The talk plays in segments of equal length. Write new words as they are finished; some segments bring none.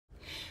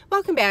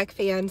Welcome back,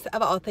 fans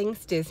of all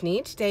things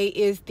Disney. Today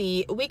is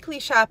the weekly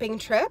shopping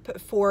trip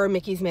for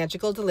Mickey's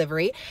Magical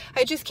Delivery.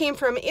 I just came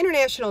from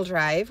International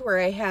Drive where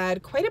I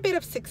had quite a bit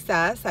of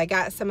success. I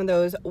got some of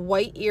those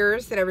white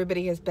ears that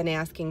everybody has been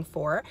asking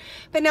for.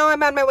 But now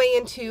I'm on my way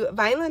into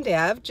Vineland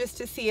Ave just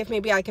to see if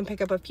maybe I can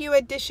pick up a few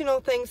additional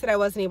things that I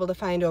wasn't able to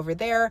find over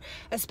there,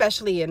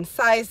 especially in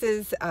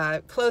sizes.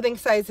 Clothing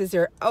sizes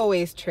are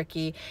always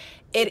tricky.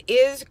 It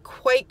is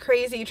quite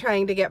crazy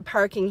trying to get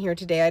parking here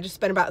today. I just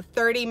spent about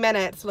 30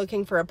 minutes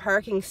looking for a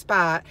parking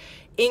spot,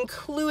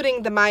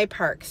 including the My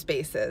Park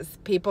spaces.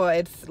 People,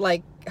 it's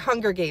like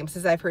Hunger Games,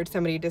 as I've heard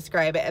somebody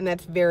describe it, and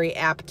that's very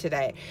apt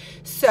today.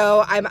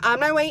 So I'm on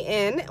my way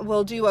in.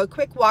 We'll do a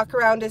quick walk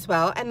around as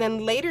well, and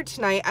then later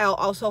tonight I'll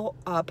also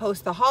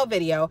post the haul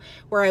video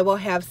where I will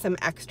have some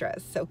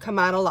extras. So come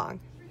on along.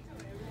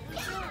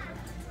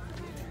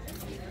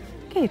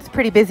 Okay, it's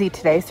pretty busy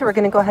today, so we're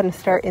going to go ahead and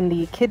start in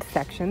the kids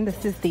section.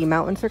 This is the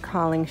Mountains Are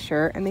Calling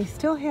shirt, and they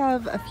still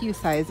have a few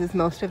sizes.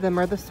 Most of them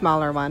are the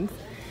smaller ones,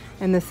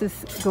 and this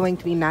is going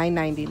to be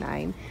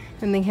 $9.99.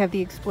 Then they have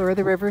the Explore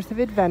the Rivers of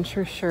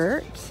Adventure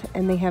shirt,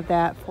 and they have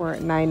that for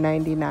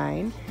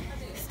 $9.99.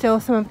 Still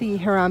some of the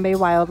Harambe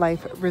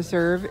Wildlife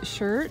Reserve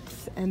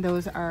shirts, and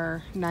those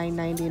are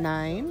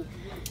 $9.99.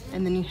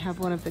 And then you have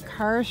one of the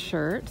Cars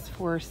shirts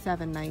for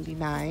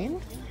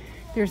 $7.99.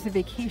 There's a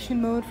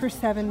vacation mode for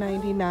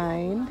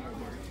 $7.99.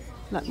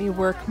 Let me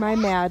work my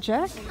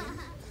magic.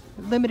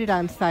 Limited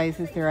on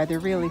sizes. They're either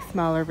really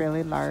small or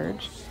really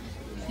large.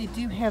 They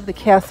do have the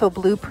Castle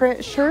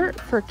Blueprint shirt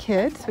for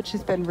kids, which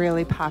has been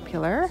really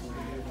popular.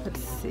 Let's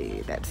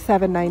see, that's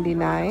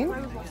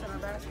 $7.99.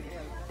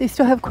 They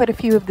still have quite a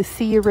few of the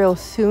See You Real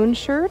Soon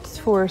shirts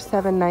for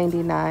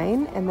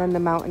 $7.99, and then the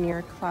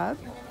Mountaineer Club.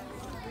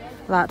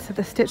 Lots of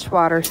the Stitch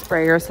water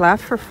sprayers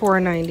left for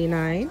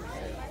 $4.99.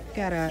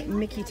 Got a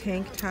Mickey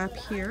tank top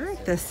here.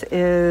 This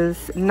is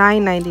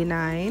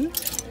 $9.99.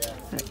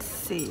 Let's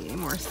see,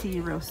 more See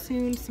You Real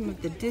Soon. Some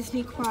of the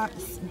Disney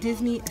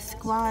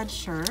Squad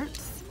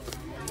shirts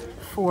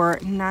for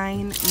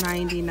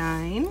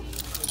 $9.99.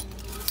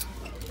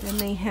 Then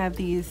they have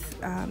these,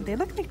 they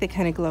look like they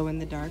kind of glow in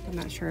the dark. I'm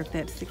not sure if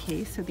that's the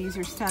case. So these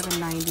are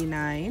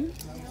 $7.99.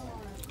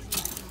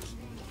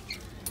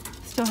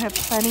 Still have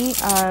plenty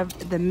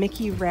of the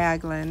Mickey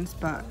Raglans,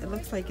 but it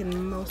looks like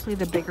in mostly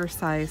the bigger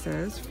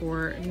sizes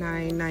for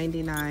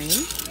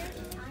 $9.99.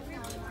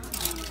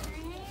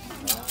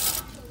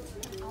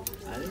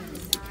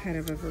 Kind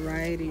of a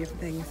variety of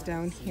things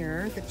down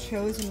here. The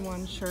Chosen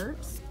One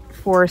shirts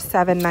for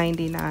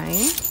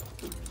 $7.99.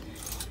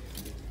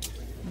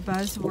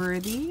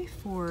 Buzzworthy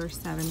for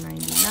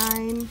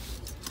 $7.99.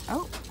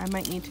 Oh, I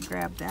might need to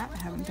grab that. I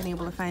haven't been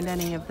able to find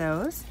any of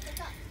those.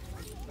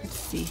 Let's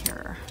see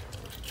here.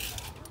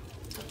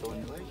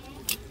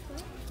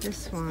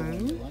 This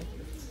one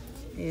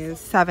is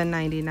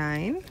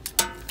 $7.99.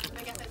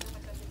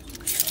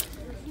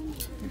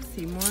 Let's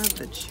see, more of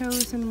the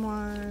Chosen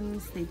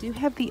Ones. They do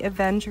have the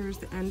Avengers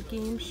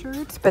Endgame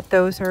shirts, but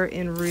those are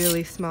in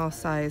really small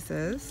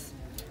sizes.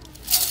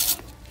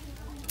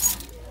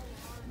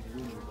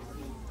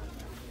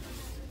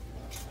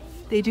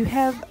 They do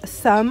have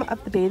some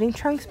of the bathing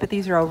trunks, but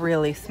these are all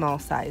really small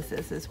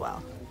sizes as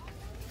well.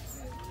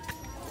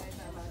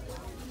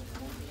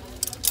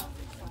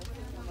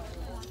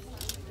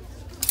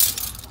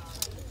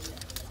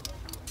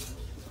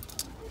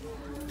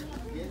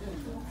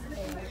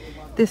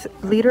 This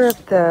Leader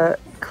of the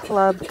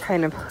Club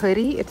kind of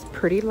hoodie, it's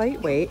pretty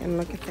lightweight, and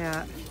look at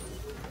that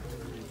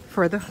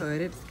for the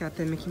hood. It's got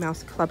the Mickey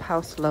Mouse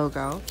Clubhouse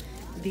logo.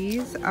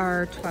 These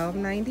are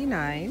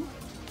 $12.99,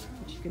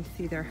 which you can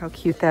see there how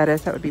cute that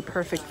is. That would be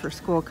perfect for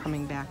school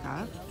coming back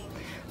up.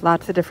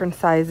 Lots of different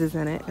sizes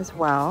in it as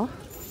well.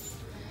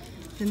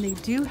 Then they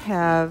do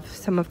have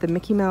some of the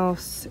Mickey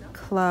Mouse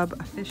Club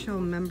official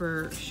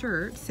member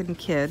shirts and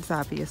kids,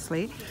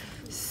 obviously.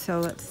 So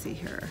let's see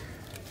here.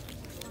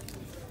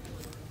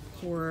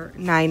 For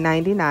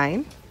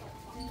 $9.99.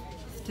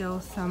 Still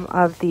some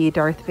of the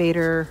Darth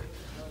Vader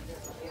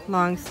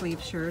long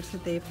sleeve shirts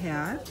that they've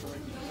had.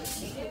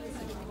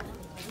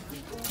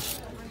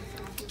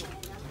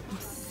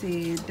 Let's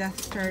see, Death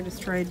Star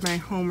Destroyed My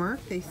Homework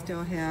they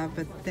still have,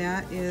 but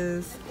that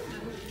is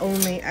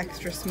only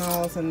extra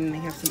smalls, and they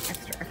have some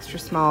extra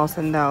smalls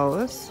in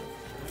those.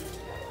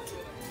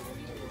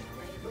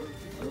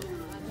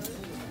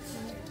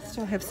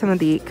 Still have some of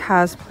the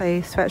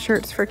cosplay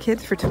sweatshirts for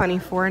kids for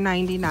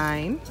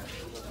 $24.99.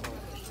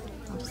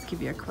 I'll just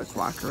give you a quick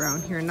walk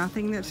around here.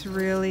 Nothing that's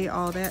really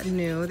all that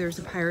new. There's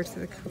a Pirates of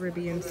the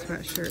Caribbean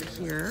sweatshirt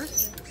here.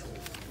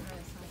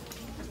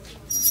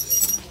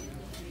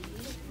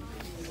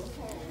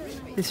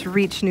 This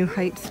Reach New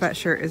Heights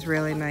sweatshirt is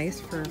really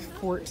nice for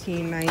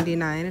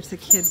 $14.99. It's a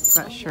kid's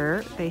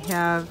sweatshirt. They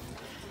have,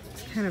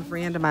 it's kind of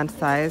random on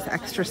size,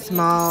 extra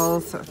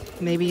smalls,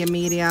 maybe a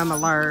medium, a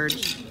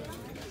large.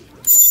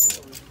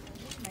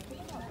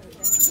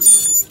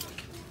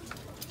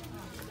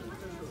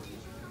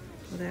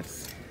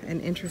 That's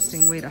an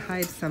interesting way to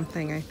hide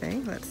something, I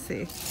think. Let's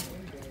see.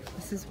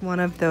 This is one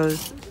of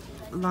those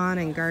lawn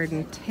and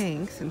garden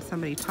tanks, and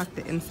somebody tucked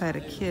it inside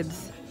a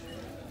kid's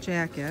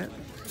jacket,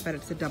 but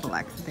it's a double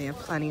X, so they have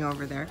plenty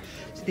over there.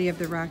 So they have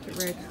the Rocket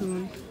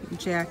Raccoon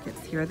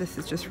jackets here. This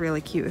is just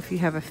really cute if you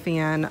have a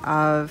fan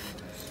of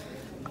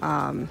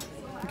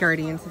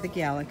Guardians of the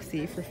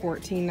Galaxy for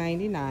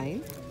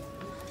 $14.99.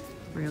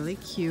 Really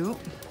cute.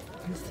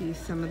 You see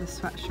some of the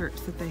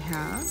sweatshirts that they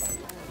have.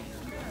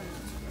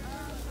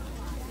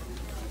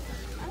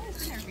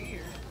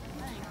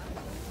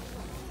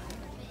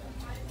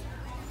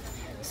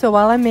 So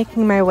while I'm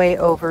making my way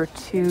over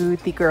to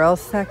the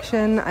girls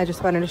section, I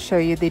just wanted to show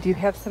you they do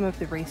have some of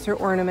the racer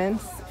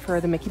ornaments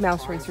for the Mickey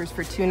Mouse racers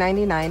for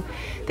 $2.99.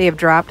 They have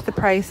dropped the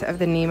price of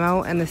the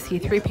Nemo and the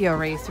C-3PO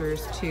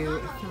racers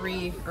to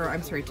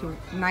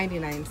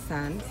 99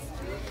 cents.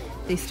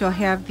 They still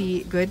have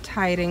the Good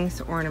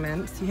Tidings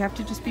ornaments. You have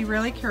to just be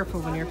really careful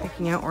when you're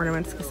picking out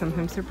ornaments because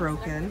sometimes they're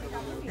broken.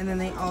 And then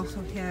they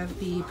also have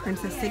the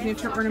Princess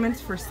Signature ornaments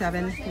for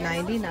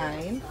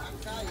 $7.99.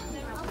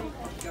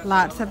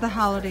 Lots of the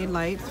holiday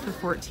lights for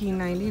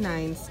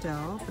 $14.99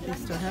 still, but they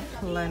still have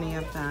plenty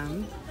of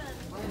them.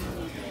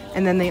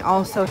 And then they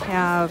also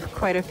have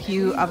quite a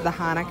few of the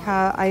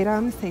Hanukkah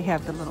items. They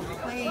have the little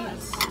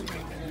plates.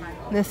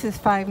 This is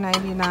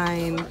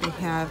 $5.99. They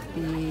have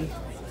the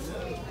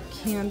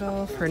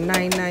candle for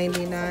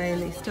 $9.99.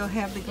 They still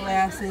have the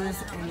glasses,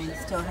 and they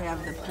still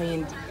have the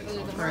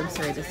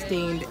the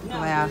stained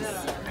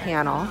glass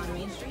panel.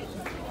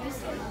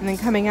 And then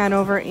coming on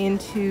over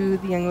into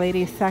the young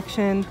ladies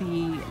section,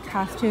 the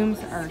costumes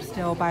are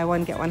still buy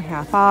one, get one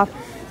half off.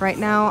 Right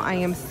now I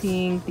am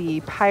seeing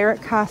the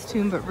pirate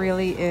costume, but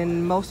really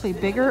in mostly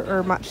bigger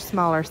or much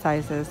smaller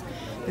sizes.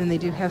 And they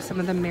do have some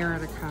of the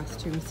Merida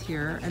costumes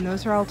here. And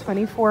those are all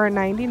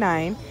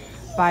 $24.99.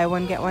 Buy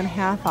one, get one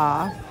half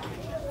off.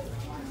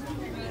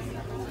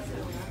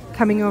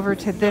 Coming over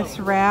to this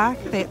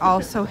rack, they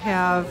also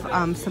have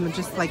some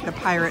just like the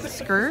pirate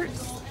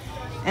skirts.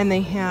 And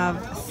they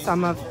have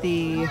some of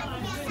the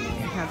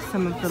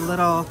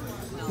little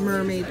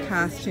mermaid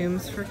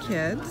costumes for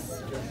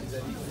kids.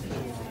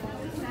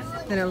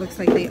 Then it looks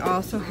like they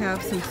also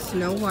have some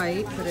Snow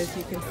White, but as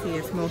you can see,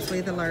 it's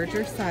mostly the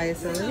larger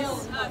sizes.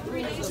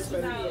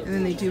 And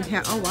then they do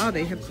have, oh wow,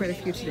 they have quite a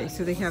few today.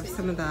 So they have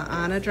some of the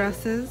Anna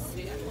dresses,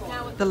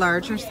 the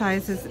larger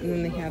sizes, and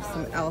then they have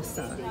some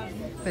Elsa.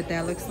 But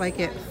that looks like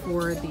it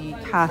for the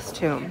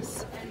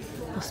costumes.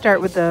 We'll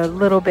start with the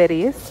little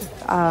bitties.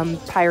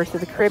 Pirates of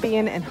the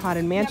Caribbean and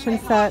Haunted Mansion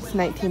sets,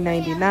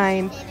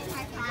 $19.99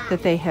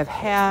 that they have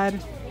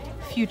had.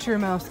 Future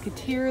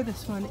Mouseketeer,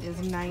 this one is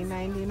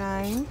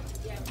 $9.99.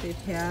 They've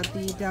had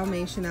the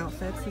Dalmatian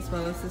outfits as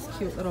well as this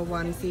cute little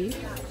onesie.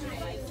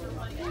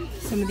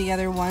 Some of the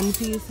other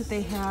onesies that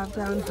they have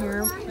down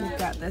here. We've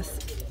got this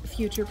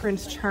Future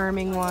Prince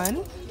Charming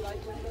one.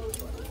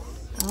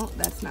 Oh,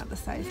 that's not the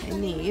size I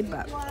need,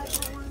 but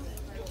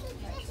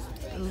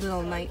a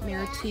little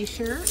Nightmare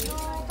t-shirt.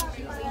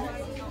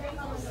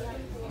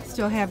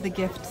 Still have the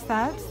gift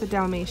sets, the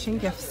Dalmatian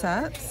gift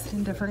sets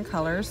in different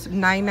colors,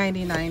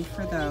 $9.99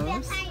 for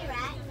those.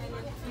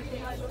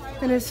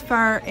 And as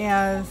far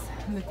as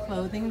the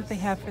clothing that they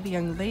have for the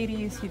young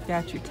ladies, you've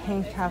got your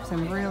tank tops.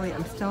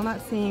 I'm still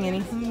not seeing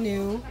anything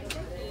new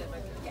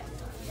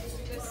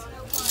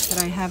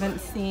that I haven't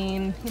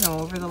seen,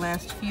 over the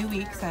last few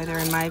weeks, either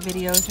in my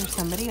videos or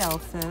somebody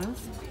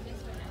else's.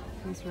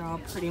 These are all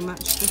pretty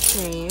much the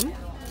same.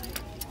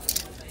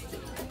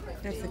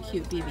 That's a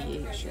cute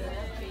BB-8 shirt.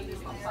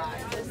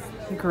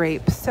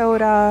 Grape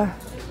soda.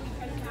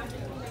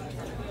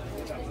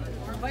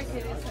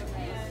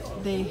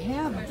 They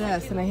have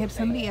this, and I had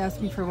somebody ask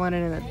me for one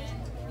in an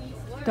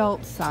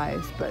adult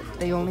size, but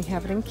they only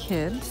have it in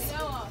kids.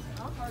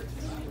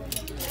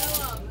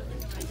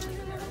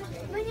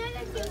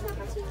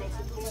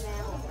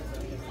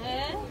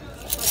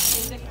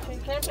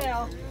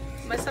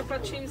 Mas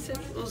sapatinho você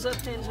usa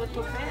tênis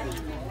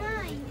ortopédico?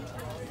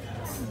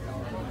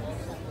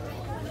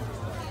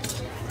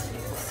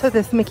 So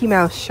this Mickey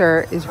Mouse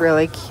shirt is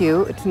really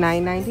cute. It's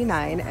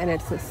 $9.99 and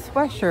it's a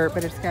sweatshirt,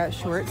 but it's got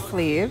short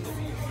sleeves.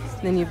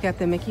 And then you've got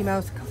the Mickey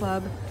Mouse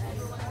Club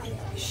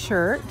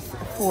shirts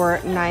for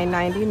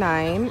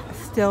 $9.99.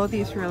 Still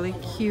these really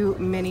cute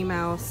Minnie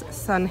Mouse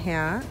sun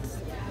hats.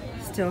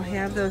 Still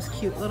have those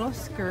cute little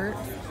skirts.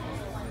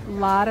 A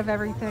lot of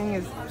everything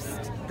is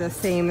the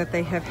same that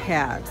they have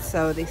had.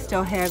 So they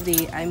still have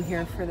the I'm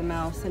Here for the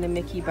Mouse and a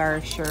Mickey bar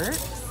shirt.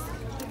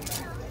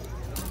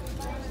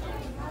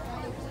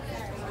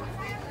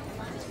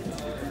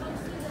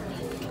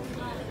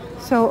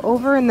 So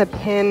over in the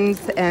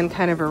pins and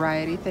kind of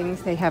variety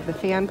things, they have the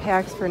fan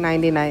packs for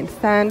 99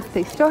 cents.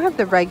 They still have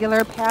the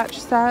regular patch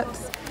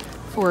sets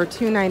for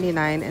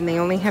 $2.99, and they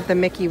only have the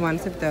Mickey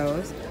ones of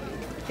those.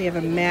 They have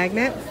a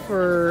magnet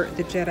for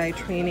the Jedi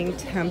Training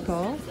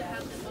Temple.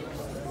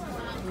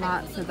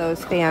 Lots of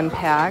those fan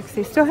packs.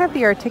 They still have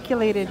the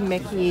articulated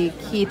Mickey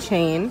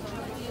keychain.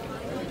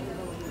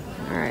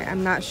 All right,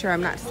 I'm not sure.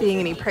 I'm not seeing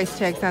any price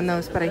tags on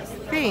those, but I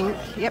think,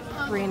 yep,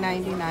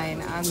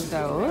 $3.99 on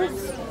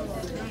those.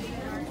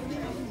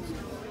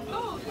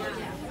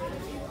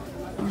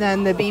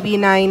 Then the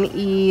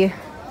BB9E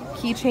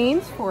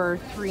keychains for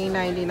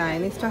 $3.99.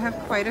 They still have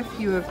quite a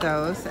few of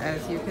those,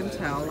 as you can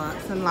tell,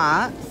 lots and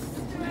lots.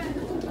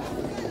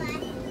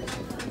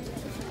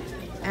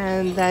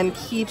 And then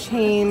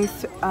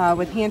keychains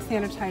with hand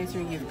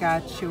sanitizer. You've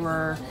got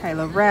your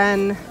Kylo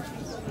Ren.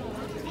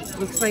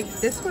 Looks like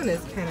this one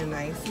is kind of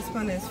nice. This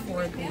one is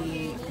for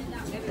the,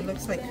 it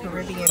looks like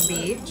Caribbean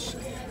Beach.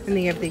 And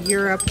they have the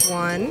Europe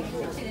one.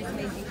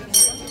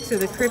 So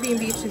the Caribbean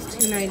Beach is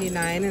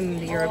 $2.99 and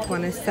the Europe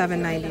one is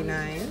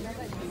 $7.99.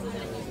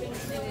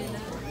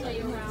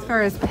 As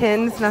far as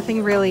pins,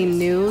 nothing really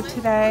new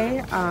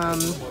today.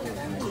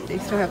 They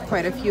still have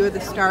quite a few of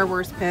the Star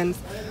Wars pins,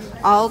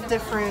 all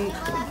different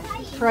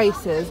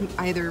prices,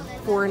 either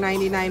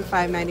 $4.99,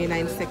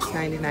 $5.99,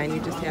 $6.99.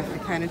 You just have to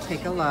kind of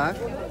take a look.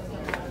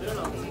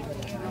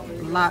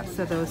 Lots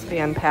of those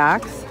fan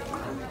packs.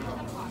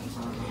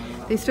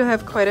 They still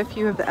have quite a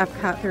few of the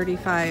Epcot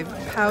 35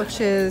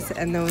 pouches,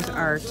 and those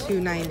are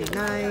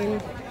 $2.99.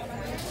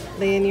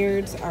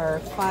 Lanyards are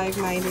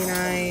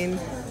 $5.99.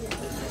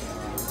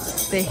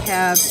 They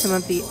have some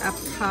of the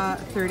Epcot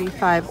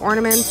 35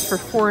 ornaments for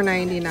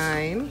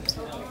 $4.99.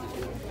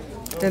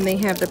 Then they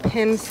have the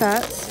pin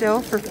set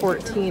still for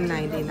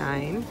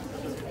 $14.99.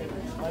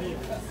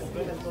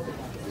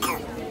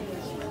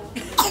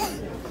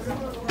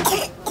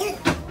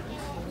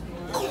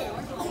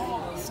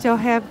 Still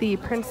have the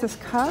Princess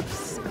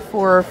Cups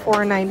for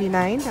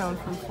 $4.99, down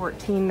from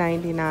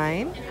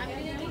 $14.99.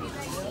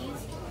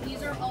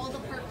 These are all the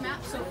park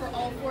maps, so for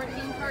all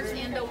 14 parks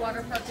and the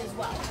water park as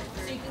well.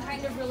 So you can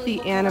kind of really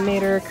The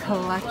Animator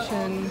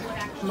Collection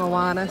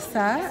Moana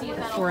set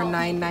for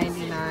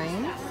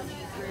 $9.99.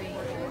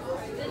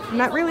 I'm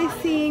not really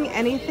seeing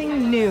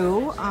anything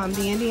new.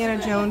 The Indiana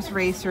Jones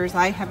racers,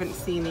 I haven't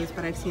seen these,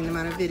 but I've seen them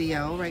on a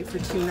video, right, for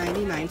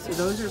 $2.99. So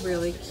those are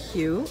really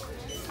cute.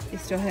 They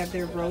still have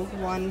their Rogue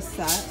One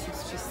sets.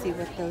 Let's just see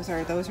what those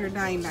are. Those are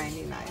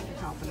 $9.99.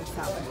 Helping us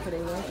out by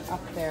putting those up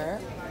there.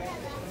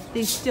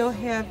 They still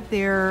have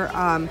their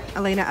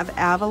Elena of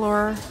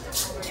Avalor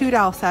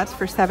 $2 sets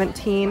for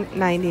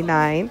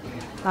 $17.99.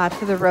 Lots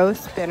of the Rose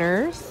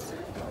Spinners.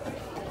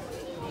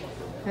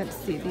 Let's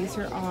see, these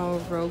are all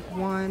Rogue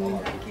One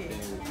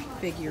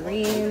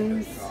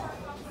figurines.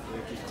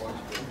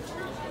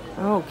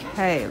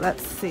 Okay,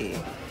 let's see.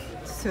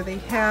 So they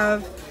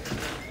have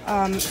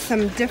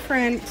some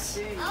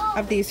different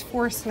of these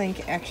Force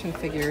Link action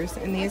figures,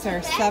 and these are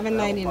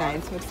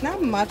 $7.99, so it's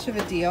not much of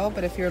a deal,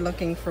 but if you're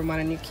looking for one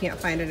and you can't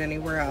find it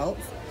anywhere else.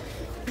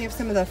 They have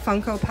some of the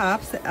Funko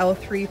Pops, the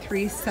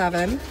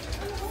L337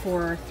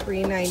 for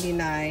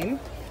 $3.99.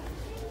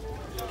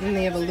 And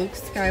they have a Luke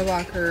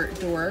Skywalker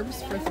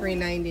Dorbs for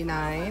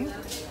 $3.99.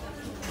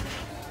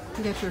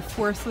 You got your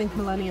Force Link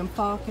Millennium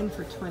Falcon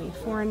for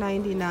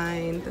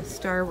 $24.99. The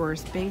Star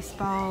Wars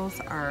baseballs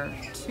are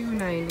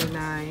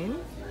 $2.99.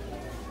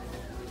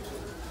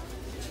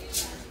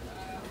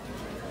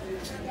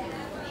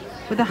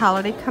 With the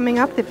holiday coming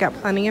up, they've got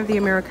plenty of the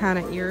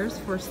Americana ears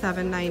for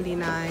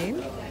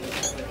 $7.99.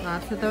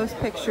 Lots of those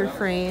picture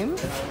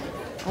frames.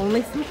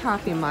 Only some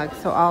coffee mugs,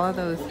 so all of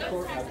those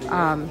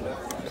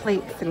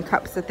plates and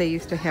cups that they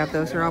used to have,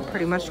 those are all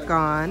pretty much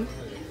gone.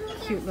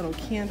 Cute little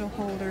candle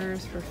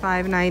holders for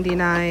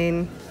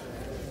 $5.99.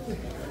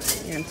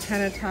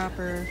 Antenna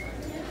topper.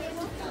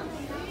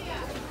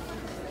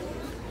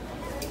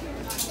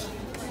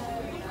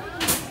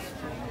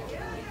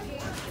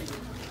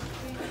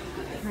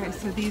 Alright,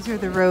 so these are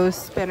the Rose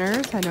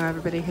Spinners. I know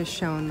everybody has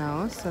shown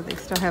those, so they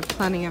still have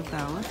plenty of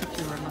those if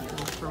you were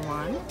looking for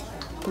one.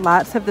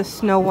 Lots of the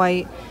Snow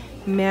White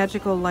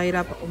magical light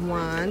up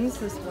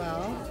wands as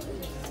well.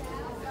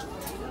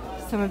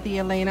 Some of the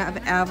Elena of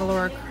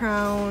Avalor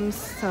crowns,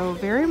 so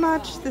very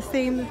much the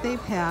same that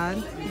they've had.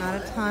 Not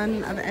a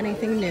ton of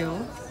anything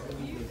new.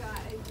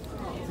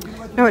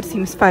 I know it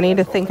seems funny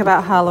to think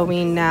about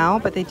Halloween now,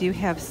 but they do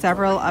have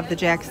several of the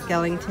Jack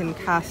Skellington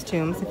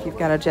costumes if you've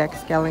got a Jack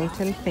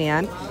Skellington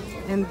fan.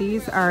 And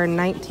these are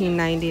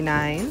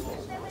 $19.99.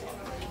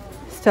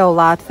 Still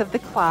lots of the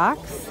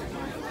clocks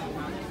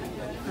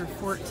for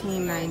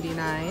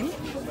 $14.99.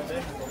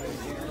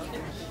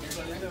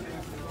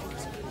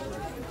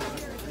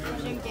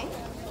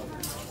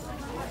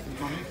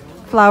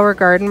 Flower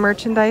Garden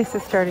merchandise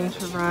is starting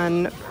to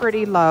run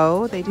pretty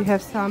low. They do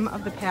have some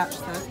of the patch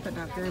sets, but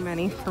not very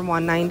many, for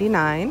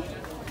 $1.99.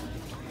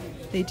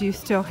 They do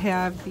still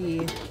have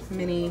the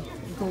mini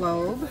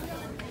globe.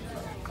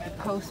 The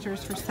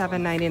posters for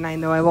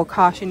 $7.99, though I will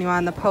caution you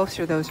on the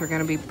poster, those are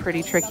going to be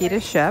pretty tricky to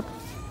ship.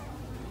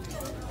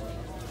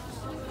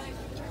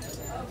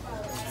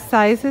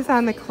 Sizes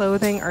on the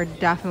clothing are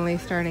definitely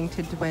starting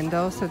to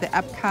dwindle, so the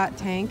Epcot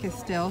tank is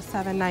still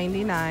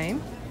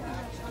 $7.99.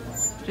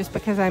 Just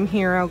because I'm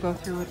here, I'll go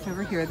through what's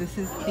over here. This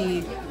is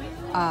the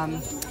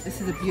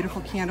this is a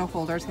beautiful candle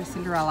holder. It's got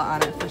Cinderella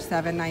on it for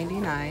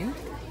 $7.99.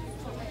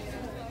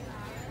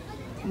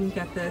 You've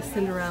got the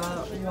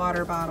Cinderella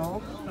water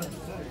bottle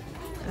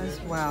as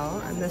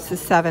well, and this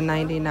is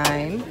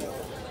 $7.99.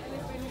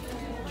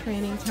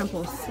 Training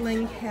Temple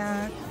sling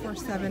pack for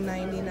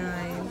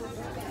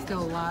 $7.99.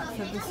 Still lots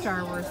of the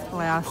Star Wars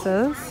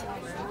glasses.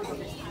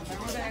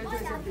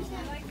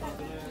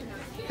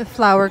 The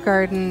Flower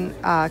Garden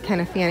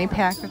kind of fanny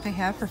pack that they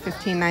have for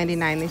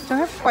 $15.99. They still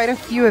have quite a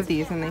few of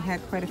these, and they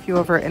had quite a few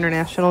over at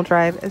International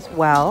Drive as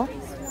well.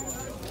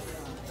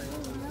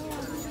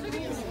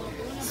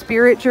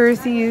 Spirit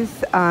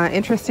jerseys,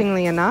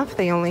 interestingly enough,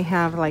 they only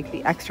have like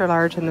the extra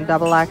large and the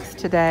double X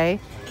today,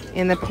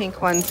 and the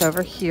pink ones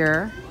over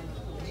here.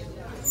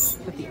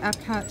 With the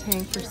Epcot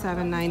tank for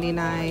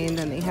 $7.99,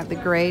 then they have the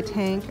gray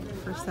tank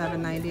for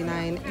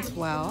 $7.99 as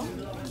well.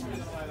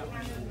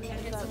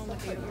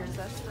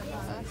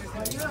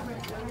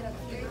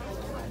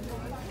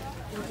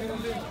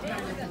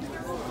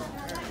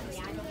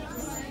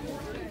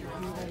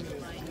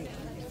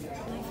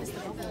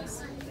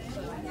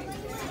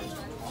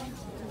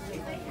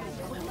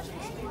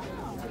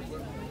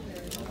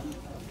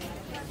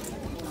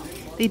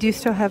 They do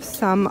still have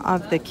some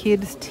of the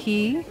kids'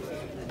 tea,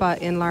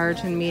 but in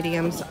large and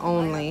mediums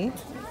only.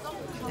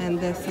 And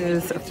this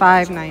is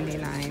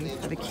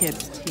 $5.99 for the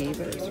kids' tea,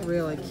 but it's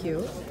really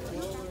cute.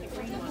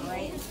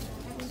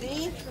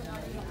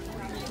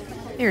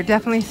 They're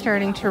definitely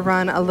starting to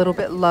run a little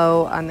bit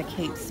low on the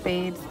Kate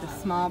Spades. The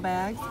small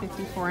bags,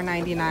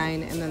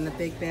 $54.99, and then the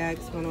big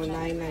bags,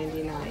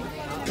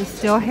 $109.99. They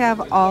still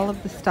have all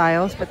of the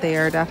styles, but they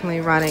are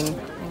definitely running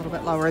a little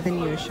bit lower than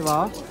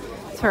usual.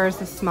 As far as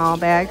the small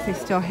bags, they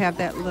still have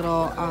that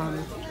little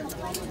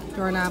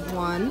doorknob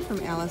one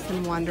from Alice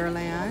in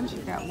Wonderland.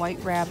 You've got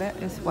White Rabbit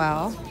as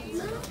well,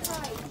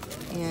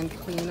 and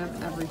Queen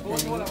of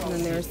Everything. And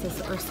then there's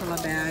this Ursula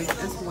bag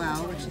as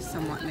well, which is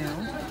somewhat new.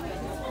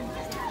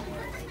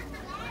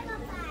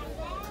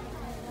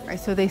 All right,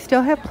 so they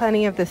still have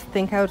plenty of this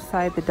Think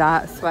Outside the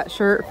Dot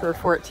sweatshirt for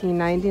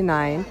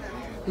 $14.99.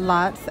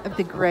 Lots of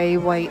the gray,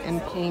 white,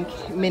 and pink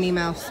Minnie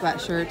Mouse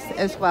sweatshirts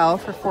as well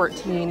for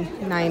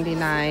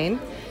 $14.99.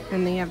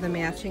 And they have the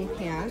matching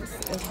pants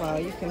as well.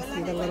 You can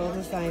see the little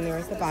design there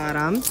at the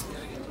bottom.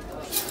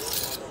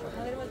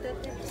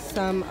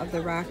 Some of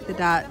the Rock the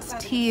Dots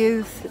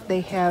tees.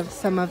 They have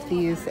some of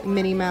these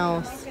Minnie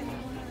Mouse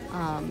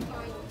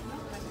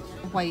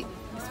white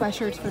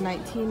sweatshirts for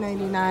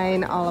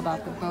 $19.99. All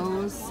about the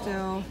bows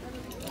still.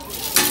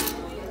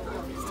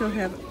 Still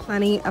have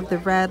plenty of the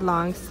red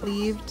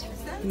long-sleeved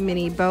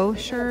mini bow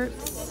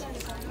shirts.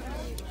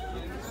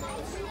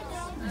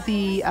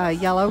 The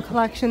yellow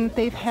collection that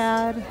they've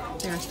had,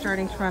 they're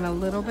starting to run a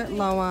little bit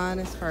low on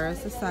as far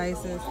as the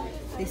sizes.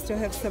 They still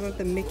have some of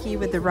the Mickey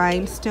with the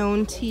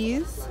rhinestone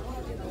tees.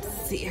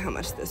 Let's see how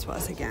much this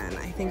was again.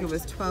 I think it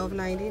was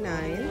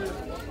 $12.99.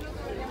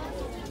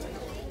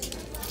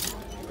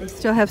 They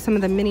still have some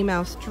of the Minnie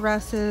Mouse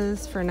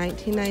dresses for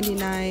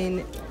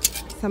 $19.99.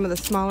 Some of the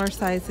smaller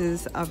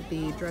sizes of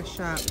the Dress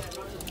Shop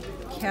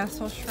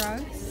Castle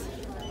Shrugs,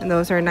 and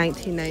those are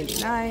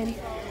 $19.99.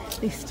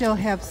 They still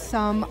have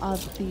some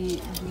of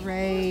the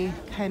gray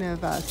kind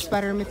of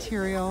sweater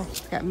material.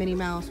 It's got Minnie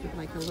Mouse with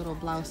like a little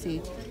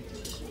blousey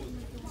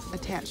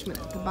attachment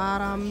at the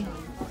bottom.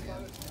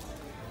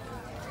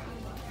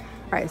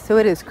 All right, so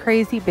it is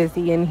crazy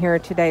busy in here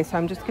today, so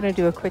I'm just going to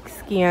do a quick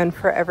scan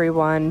for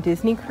everyone.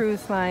 Disney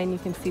Cruise Line, you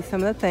can see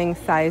some of the things,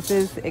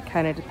 sizes, it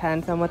kind of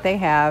depends on what they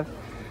have.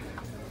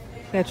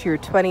 Got your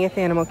 20th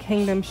Animal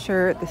Kingdom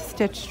shirt, the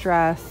Stitch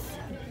dress.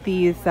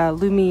 These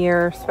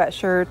Lumiere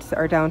sweatshirts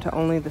are down to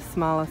only the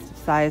smallest of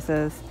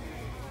sizes.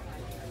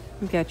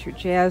 You got your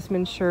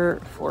Jasmine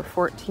shirt for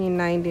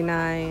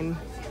 $14.99.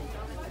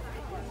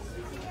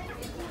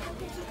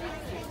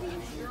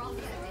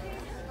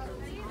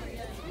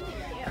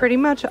 Pretty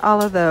much all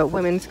of the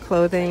women's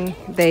clothing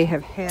they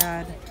have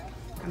had.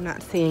 I'm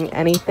not seeing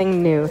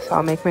anything new, so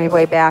I'll make my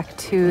way back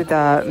to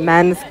the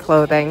men's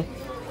clothing.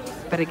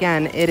 But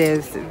again, it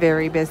is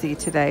very busy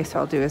today, so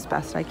I'll do as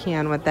best I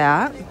can with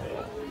that.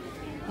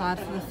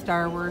 Lots of the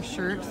Star Wars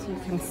shirts you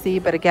can see,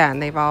 but again,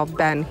 they've all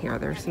been here.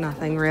 There's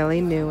nothing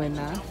really new in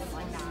this.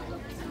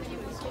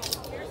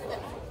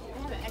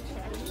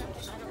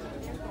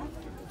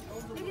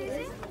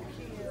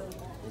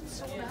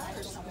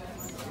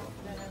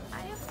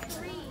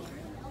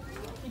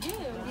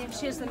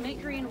 She has the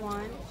mint green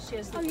one. She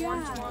has the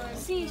orange one.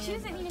 See, she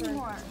doesn't need any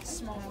more.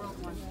 Small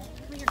world one.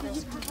 Yeah, I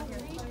just realized.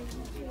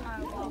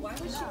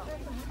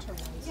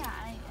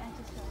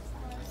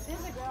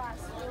 There's a girl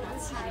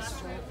That's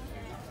nice.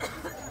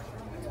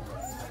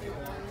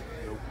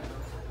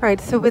 All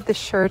right, so with the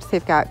shirts,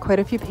 they've got quite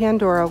a few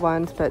Pandora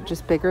ones, but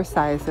just bigger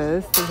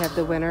sizes. They have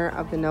the winner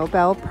of the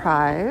Nobel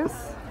Prize.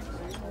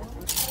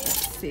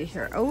 Let's see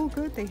here. Oh,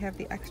 good, they have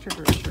the extra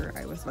brochure.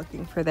 I was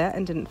looking for that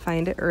and didn't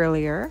find it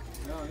earlier.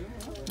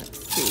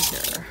 Let's see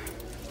here.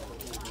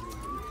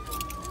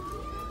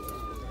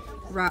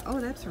 Oh,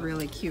 that's a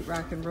really cute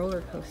Rock and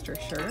Roller Coaster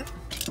shirt.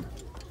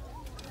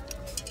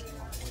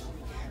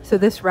 So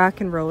this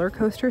Rock and Roller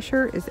Coaster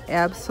shirt is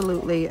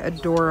absolutely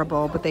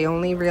adorable, but they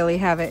only really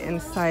have it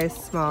in size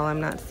small. I'm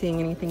not seeing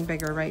anything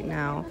bigger right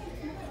now.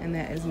 And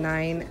that is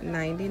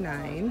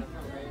 $9.99.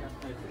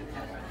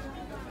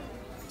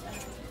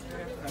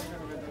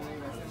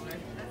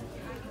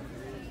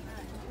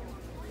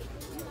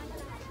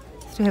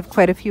 Still have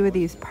quite a few of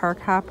these Park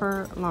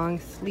Hopper long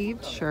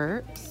sleeved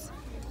shirts.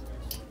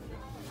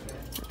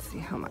 Let's see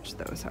how much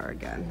those are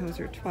again. Those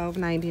are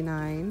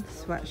 $12.99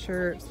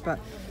 sweatshirts, but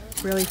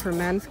really for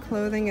men's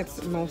clothing,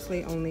 it's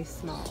mostly only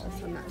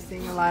smalls. I'm not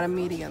seeing a lot of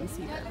mediums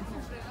either.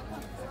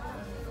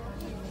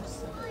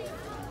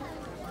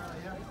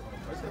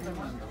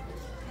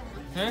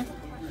 Huh?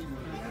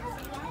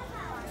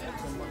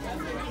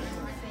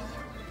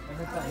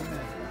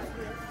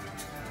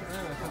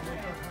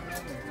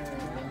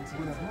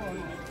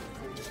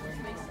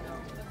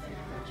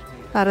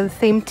 A lot of the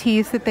same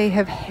tees that they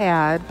have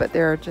had, but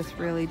they're just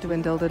really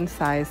dwindled in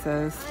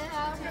sizes.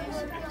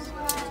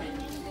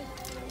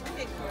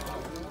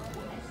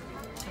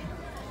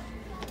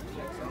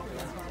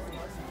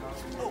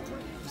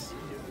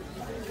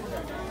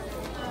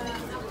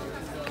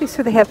 Okay,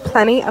 so they have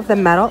plenty of the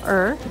Metal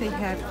Earth. They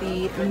have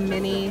the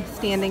mini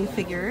standing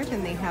figures,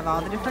 and they have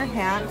all the different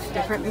hats,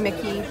 different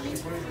Mickey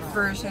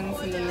versions,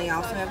 and then they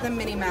also have the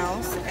Minnie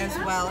Mouse as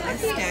well as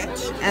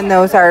Stitch. And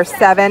those are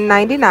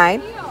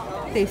 $7.99.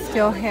 They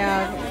still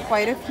have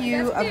quite a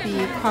few of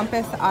the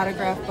Compass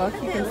autograph books.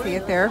 You can see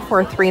it there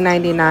for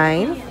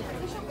 $3.99.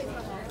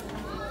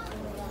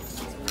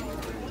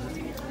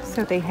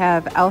 So they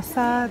have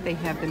Elsa, they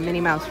have the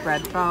Minnie Mouse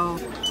red bow,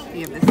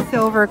 they have the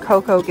silver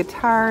Coco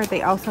guitar.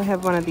 They also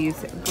have one of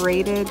these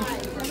braided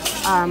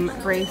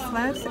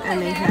bracelets,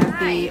 and they have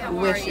the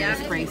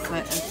Wishes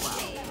bracelet as well.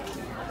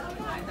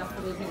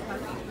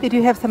 They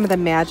do have some of the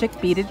magic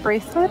beaded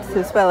bracelets,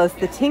 as well as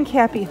the Tink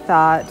Happy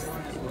Thoughts,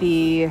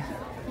 the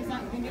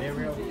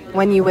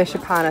When You Wish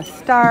Upon a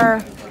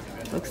Star.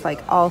 Looks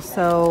like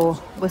also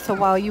Whistle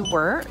While You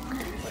Work.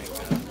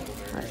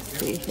 Let's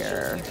see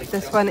here.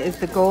 This one is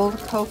the gold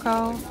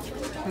Coco.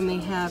 And they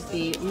have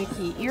the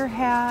Mickey ear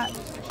hat,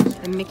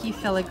 the Mickey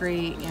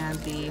filigree, and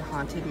the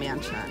Haunted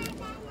Mansion.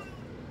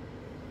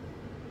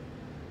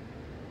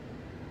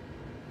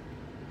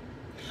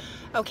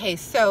 Okay,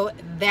 so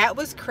that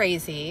was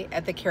crazy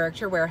at the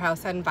Character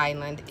Warehouse on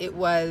Vineland. It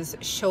was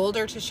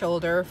shoulder to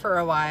shoulder for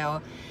a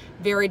while.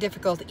 Very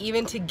difficult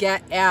even to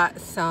get at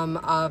some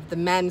of the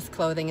men's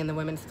clothing and the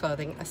women's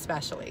clothing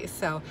especially.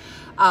 So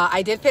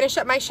I did finish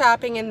up my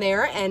shopping in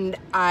there, and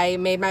I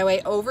made my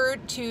way over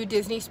to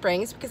Disney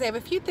Springs because I have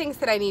a few things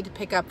that I need to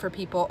pick up for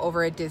people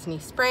over at Disney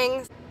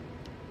Springs.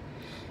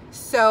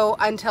 So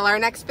until our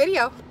next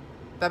video,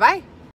 bye-bye.